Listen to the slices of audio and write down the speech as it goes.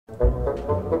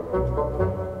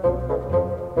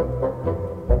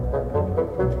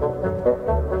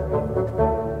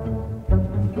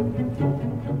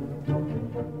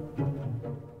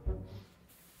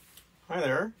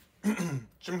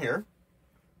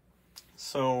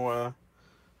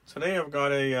Today I've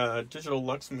got a digital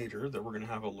lux meter that we're going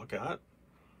to have a look at.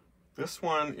 This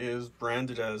one is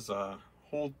branded as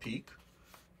HoldPeak,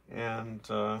 and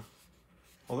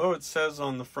although it says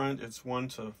on the front it's 1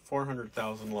 to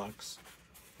 400,000 lux,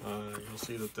 you'll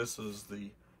see that this is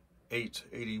the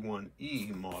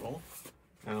 881E model,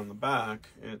 and on the back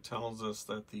it tells us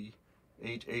that the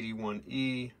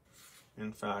 881E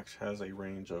in fact has a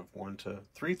range of 1 to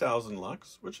 3,000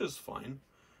 lux, which is fine.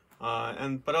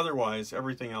 But otherwise,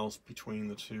 everything else between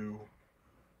the two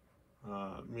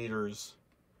meters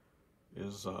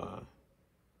is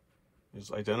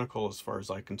identical as far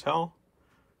as I can tell,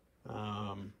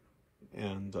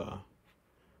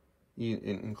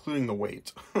 including the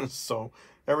weight. So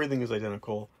everything is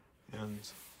identical, and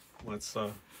let's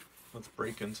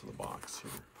break into the box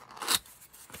here.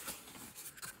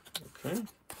 Okay.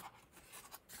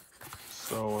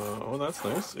 So, oh, that's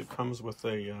nice. It comes with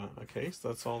a case.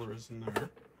 That's all there is in there.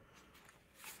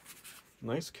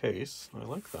 Nice case. I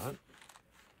like that.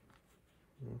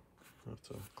 I have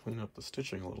to clean up the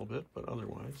stitching a little bit, but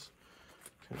otherwise,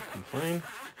 can't complain.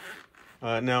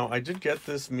 Now, I did get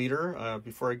this meter,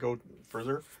 before I go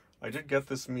further, I did get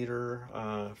this meter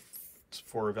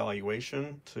for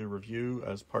evaluation to review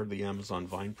as part of the Amazon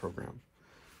Vine program.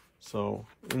 So,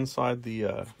 inside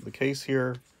the case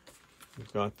here,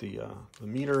 we've got the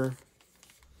meter.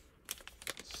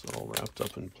 It's all wrapped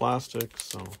up in plastic,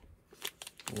 so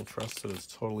we'll trust that it's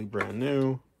totally brand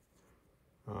new.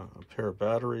 A pair of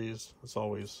batteries. It's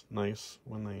always nice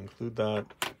when they include that.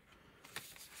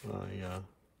 A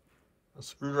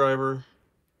screwdriver,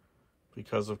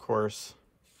 because of course,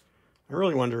 I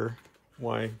really wonder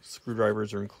why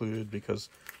screwdrivers are included, because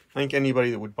I think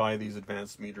anybody that would buy these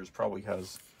advanced meters probably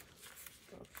has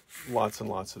lots and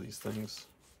lots of these things.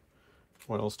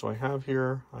 What else do I have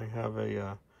here? I have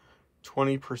a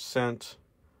 20%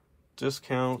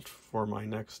 discount for my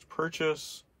next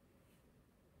purchase.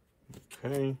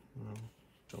 Okay,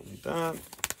 don't need that.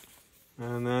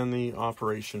 And then the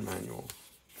operation manual.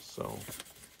 So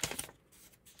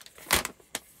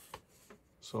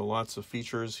lots of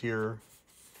features here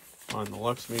on the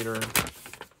lux meter.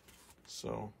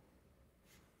 So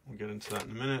we'll get into that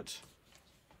in a minute.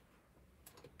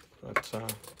 But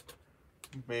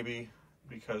maybe,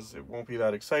 because it won't be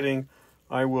that exciting,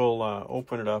 I will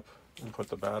open it up and put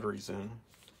the batteries in.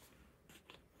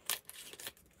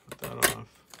 Put that off.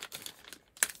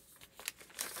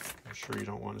 I'm sure you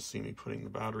don't want to see me putting the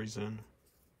batteries in.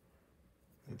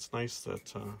 It's nice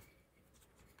that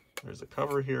there's a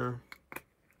cover here.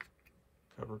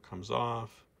 Cover comes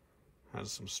off,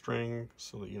 has some string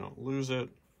so that you don't lose it,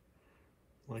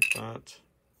 like that.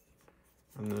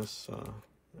 And this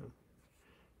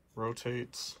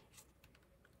rotates.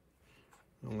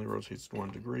 It only rotates 1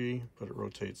 degree, but it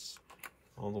rotates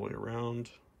all the way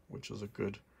around, which is a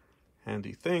good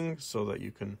handy thing so that you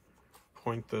can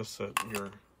point this at your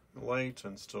light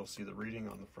and still see the reading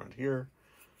on the front here.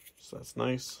 So that's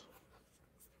nice.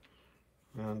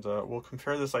 And we'll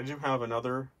compare this. I do have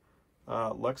another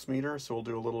lux meter, so we'll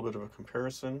do a little bit of a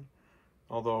comparison,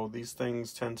 although these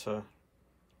things tend to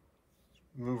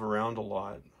move around a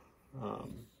lot,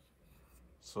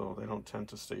 so they don't tend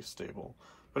to stay stable.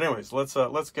 But anyways,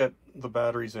 let's get the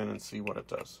batteries in and see what it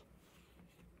does.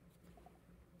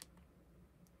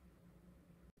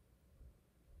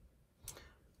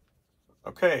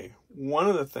 Okay, one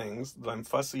of the things that I'm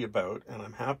fussy about, and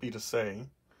I'm happy to say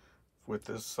with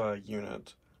this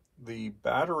unit, the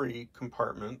battery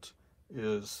compartment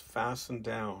is fastened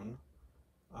down,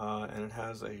 and it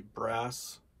has a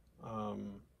brass, I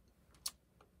don't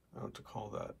know what to call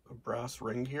that, a brass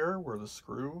ring here where the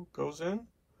screw goes in.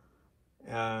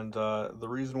 And the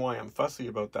reason why I'm fussy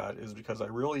about that is because I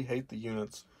really hate the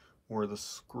units where the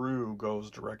screw goes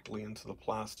directly into the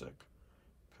plastic,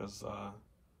 because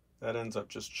that ends up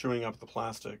just chewing up the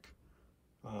plastic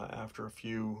after a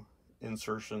few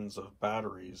insertions of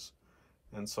batteries.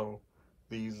 And so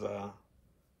these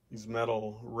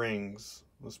metal rings,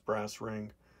 this brass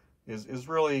ring, is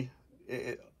really,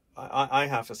 I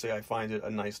have to say, I find it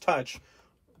a nice touch,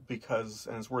 because,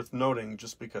 and it's worth noting,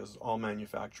 just because all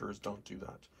manufacturers don't do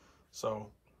that.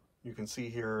 So you can see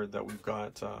here that we've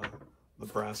got the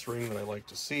brass ring that I like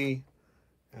to see,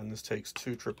 and this takes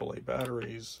 2 AAA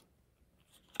batteries,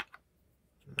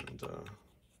 and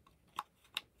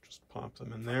just pop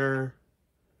them in there.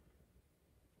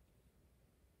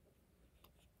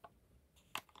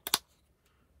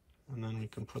 And then we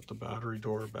can put the battery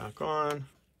door back on.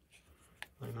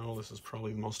 I know this is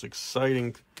probably the most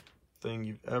exciting thing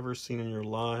you've ever seen in your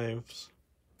lives.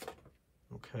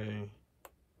 Okay. I'm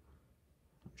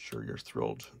sure you're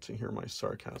thrilled to hear my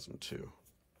sarcasm too.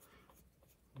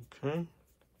 Okay.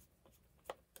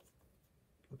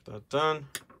 Get that done.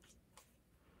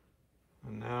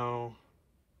 And now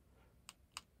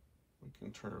we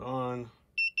can turn it on.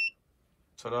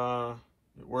 Ta-da,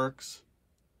 it works.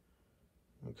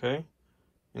 Okay.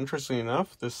 Interestingly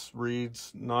enough, this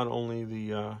reads not only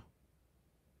the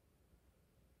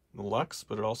lux,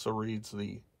 but it also reads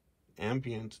the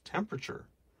ambient temperature.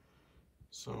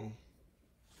 So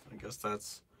I guess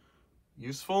that's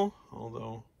useful,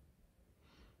 although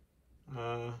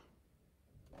I'm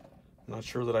not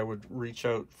sure that I would reach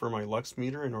out for my lux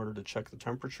meter in order to check the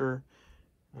temperature,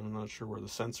 and I'm not sure where the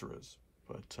sensor is.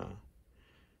 But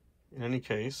in any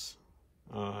case,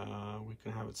 we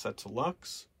can have it set to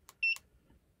lux.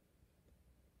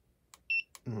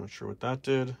 I'm not sure what that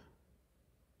did.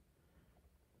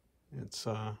 It's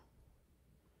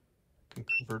can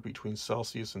convert between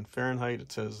Celsius and Fahrenheit.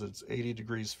 It says it's 80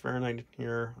 degrees Fahrenheit in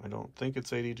here. I don't think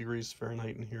it's 80 degrees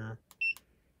Fahrenheit in here.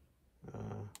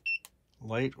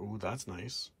 Light, ooh, that's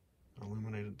nice.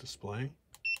 Illuminated display.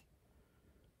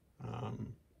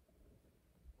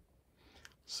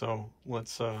 So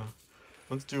let's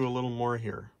do a little more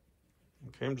here.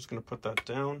 Okay, I'm just going to put that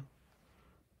down,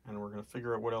 and we're going to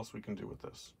figure out what else we can do with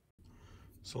this.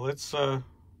 So let's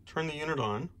turn the unit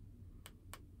on.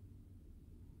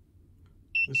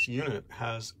 This unit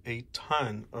has a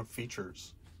ton of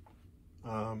features.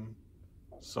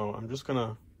 So I'm just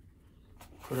gonna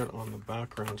put it on the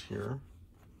background here.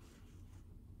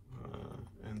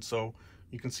 And so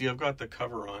you can see I've got the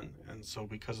cover on, and so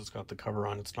because it's got the cover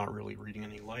on, it's not really reading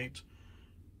any light.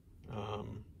 I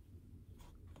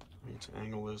need to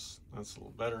angle this, that's a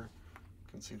little better.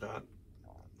 You can see that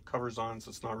cover's on, so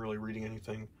it's not really reading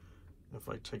anything. If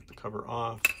I take the cover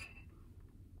off,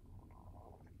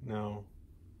 now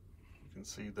you can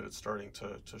see that it's starting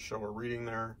to show a reading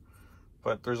there.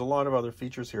 But there's a lot of other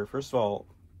features here. First of all,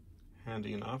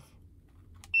 handy enough,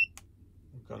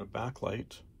 we've got a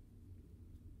backlight,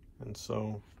 and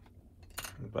so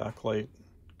the backlight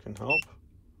can help,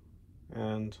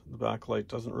 and the backlight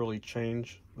doesn't really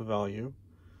change the value.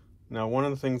 Now, one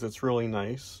of the things that's really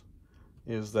nice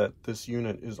is that this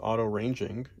unit is auto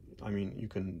ranging. I mean, you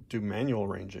can do manual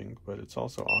ranging, but it's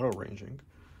also auto ranging.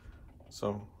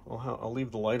 So I'll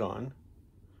leave the light on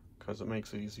because it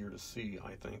makes it easier to see,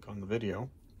 I think, on the video.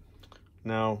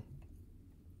 Now,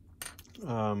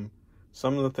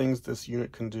 some of the things this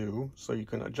unit can do, so you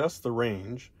can adjust the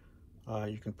range.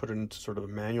 You can put it into sort of a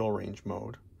manual range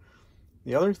mode.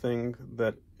 The other thing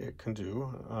that it can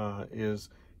do is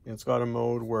it's got a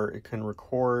mode where it can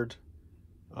record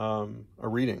a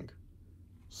reading.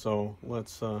 So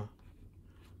let's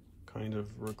kind of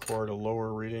record a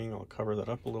lower reading. I'll cover that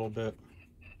up a little bit.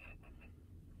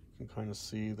 You can kind of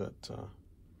see that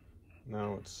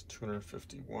now it's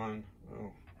 251.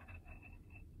 Oh,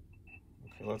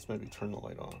 okay, let's maybe turn the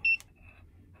light off.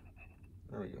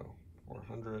 There we go.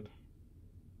 400,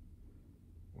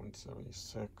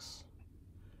 176.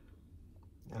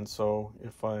 And so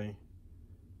if I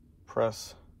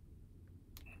press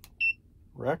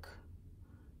rec,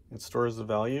 it stores the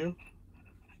value.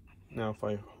 Now if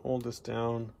I hold this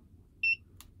down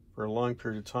for a long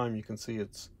period of time, you can see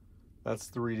that's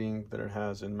the reading that it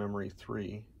has in memory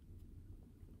 3.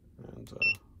 And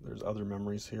there's other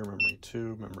memories here, memory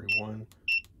 2, memory 1.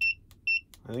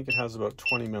 I think it has about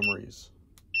 20 memories.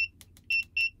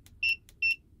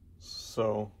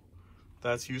 So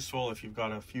that's useful if you've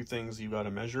got a few things you've got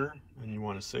to measure and you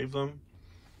want to save them.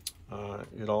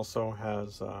 It also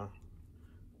has,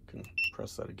 can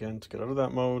press that again to get out of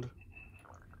that mode.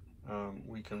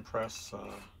 We can press,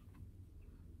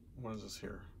 what is this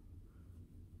here?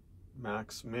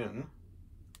 Max min.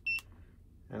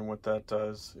 And what that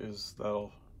does is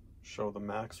that'll show the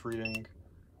max reading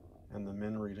and the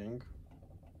min reading.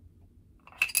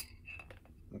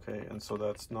 Okay, and so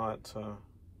that's not,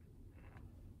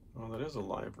 well, that is a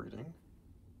live reading.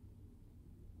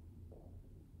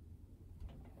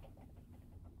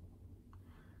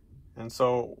 And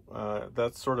so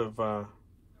that's sort of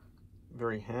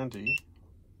very handy.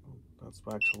 That's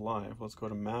back to live. Let's go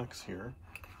to max here.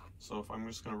 So if I'm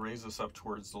just going to raise this up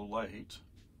towards the light.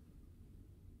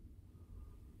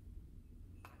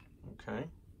 Okay.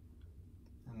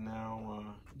 And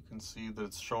now you can see that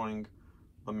it's showing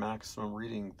the maximum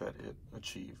reading that it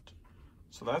achieved.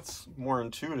 So that's more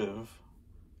intuitive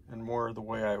and more the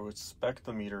way I would expect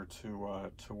the meter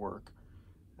to work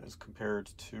as compared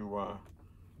to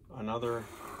another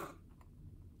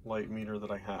light meter that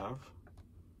I have,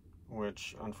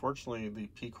 which unfortunately the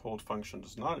peak hold function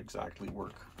does not exactly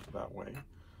work that way.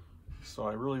 So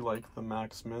I really like the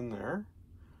max min there,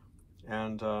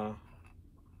 and go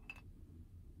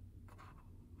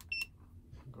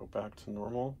back to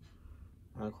normal.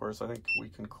 And of course, I think we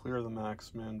can clear the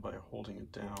max min by holding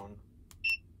it down.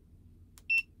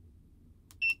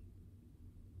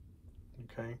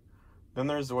 Okay, then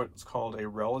there's what's called a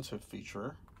relative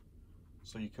feature.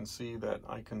 So you can see that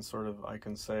I can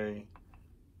say,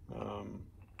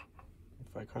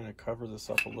 if I kind of cover this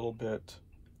up a little bit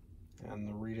and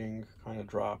the reading kind of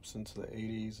drops into the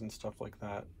 80s and stuff like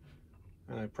that,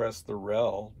 and I press the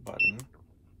rel button,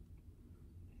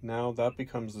 now that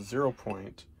becomes the 0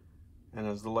 point, and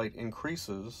as the light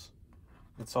increases,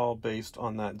 it's all based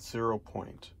on that 0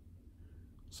 point.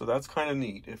 So that's kind of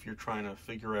neat if you're trying to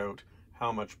figure out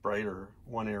how much brighter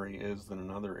one area is than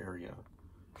another area,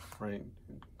 right?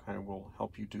 It kind of will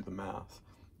help you do the math.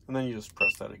 And then you just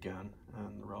press that again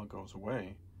and the rel goes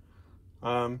away.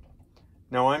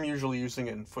 Now I'm usually using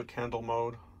it in foot candle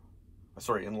mode,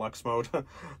 in lux mode,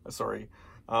 sorry.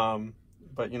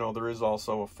 But you know, there is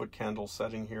also a foot candle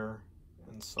setting here,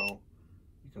 and so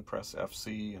you can press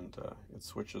FC and it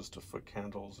switches to foot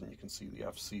candles, and you can see the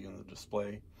FC in the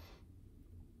display.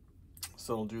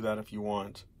 So it'll do that if you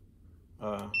want.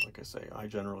 Like I say, I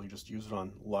generally just use it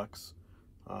on lux.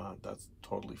 That's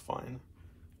totally fine.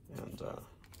 And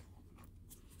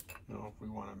you know, if we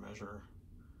want to measure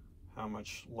how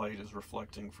much light is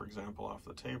reflecting, for example, off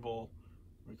the table,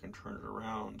 we can turn it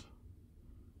around,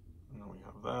 and then we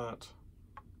have that.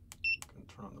 We can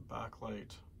turn on the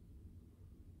backlight,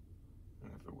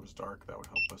 and if it was dark, that would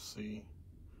help us see.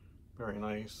 Very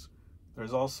nice.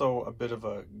 There's also a bit of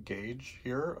a gauge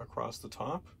here across the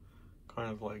top, kind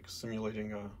of like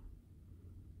simulating a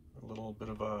little bit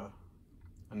of a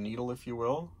needle, if you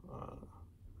will.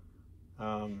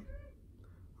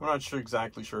 I'm not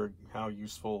exactly sure how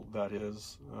useful that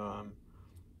is. You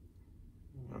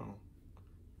know,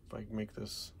 if I make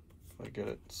this, if I get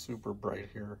it super bright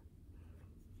here,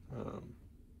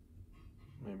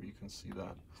 maybe you can see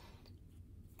that.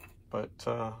 But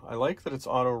I like that it's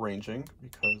auto ranging,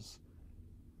 because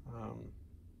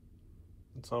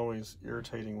it's always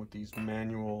irritating with these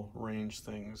manual range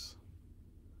things.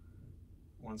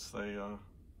 Once they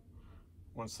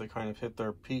kind of hit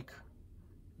their peak,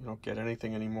 you don't get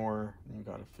anything anymore, and you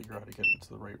got to figure out how to get into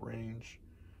the right range.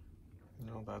 You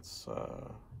know, that's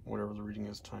whatever the reading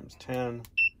is times 10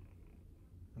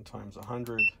 and times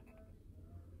 100.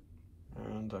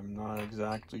 And I'm not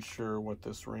exactly sure what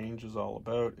this range is all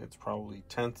about. It's probably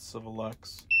tenths of a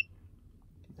lux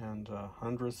and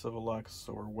hundredths of a lux,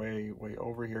 so we're way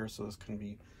over here. So this can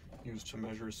be used to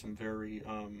measure some very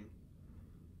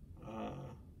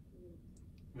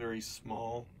very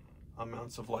small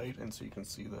amounts of light, and so you can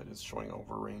see that it's showing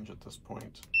over range at this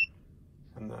point.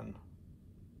 And then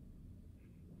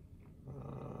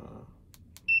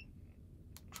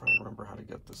try and remember how to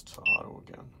get this to auto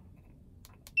again.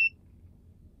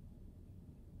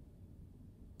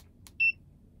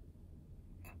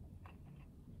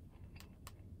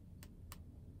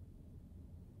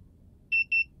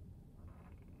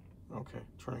 Okay,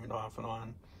 turning it off and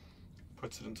on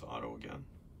puts it into auto again.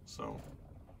 So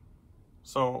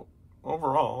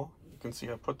overall, you can see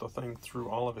I put the thing through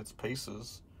all of its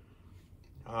paces.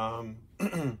 I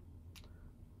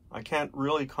can't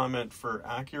really comment for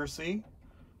accuracy,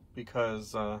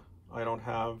 because I don't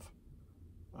have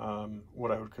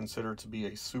what I would consider to be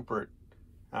a super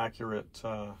accurate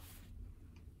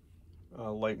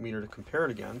light meter to compare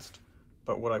it against.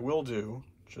 But what I will do,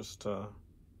 just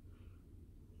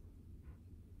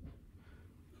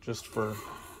for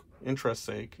interest's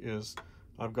sake, is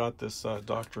I've got this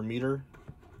Dr. Meter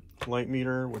light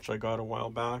meter, which I got a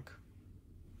while back,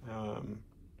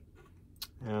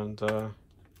 and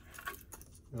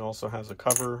it also has a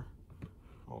cover.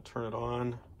 I'll turn it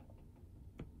on,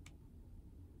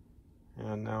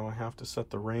 and now I have to set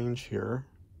the range here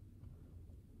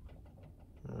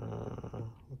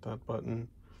with that button.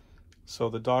 So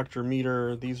the Dr.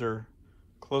 Meter, these are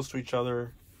close to each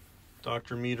other.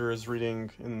 Dr. Meter is reading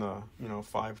in the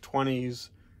 520s,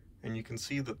 and you can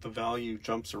see that the value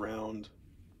jumps around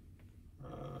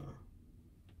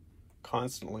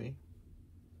constantly.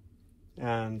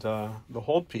 And the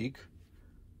HoldPeak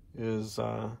is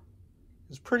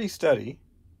pretty steady,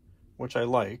 which I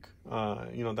like.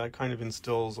 That kind of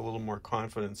instills a little more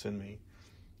confidence in me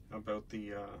about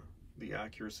the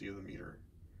accuracy of the meter.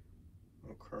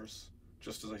 Of course,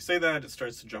 just as I say that, it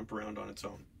starts to jump around on its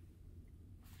own.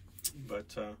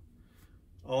 But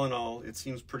all in all, it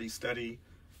seems pretty steady.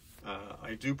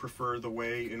 I do prefer the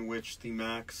way in which the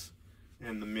max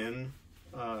and the min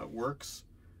works.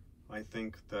 I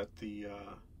think that the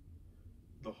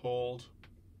hold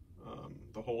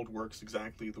works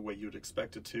exactly the way you'd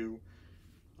expect it to.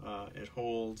 It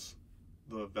holds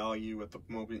the value at the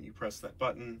moment you press that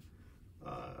button.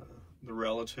 The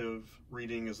relative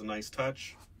reading is a nice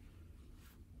touch.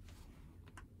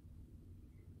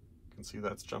 You can see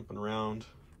that's jumping around.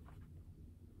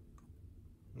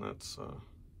 And that's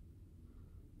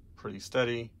pretty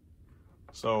steady.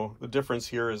 So the difference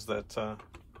here is that, of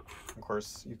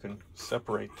course, you can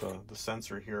separate the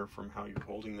sensor here from how you're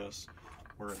holding this,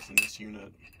 whereas in this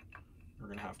unit, you're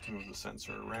going to have to move the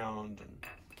sensor around, and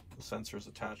the sensor is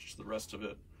attached to the rest of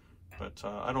it. But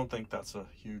I don't think that's a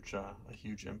huge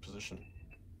imposition.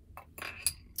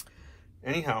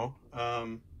 Anyhow,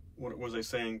 what was I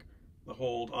saying? The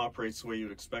Hold operates the way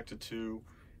you'd expect it to,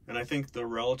 and I think the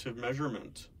relative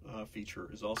measurement feature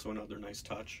is also another nice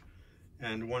touch.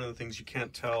 And one of the things you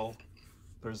can't tell,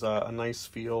 there's a nice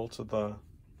feel to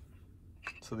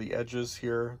the edges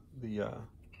here. The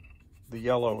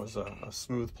yellow is a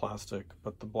smooth plastic,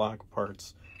 but the black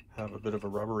parts have a bit of a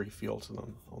rubbery feel to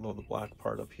them, although the black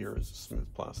part up here is a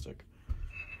smooth plastic.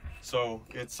 So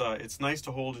it's nice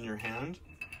to hold in your hand.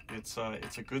 It's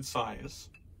a good size.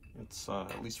 It's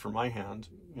at least for my hand,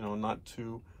 you know, not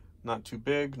too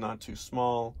big, not too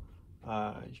small.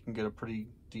 You can get a pretty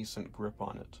decent grip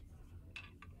on it.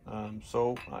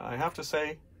 So I have to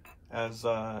say, as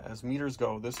meters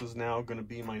go, this is now going to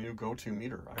be my new go-to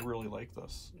meter. I really like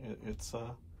this.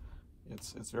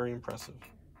 It's very impressive.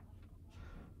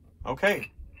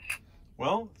 Okay,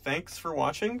 well, thanks for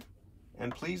watching,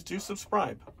 and please do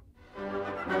subscribe.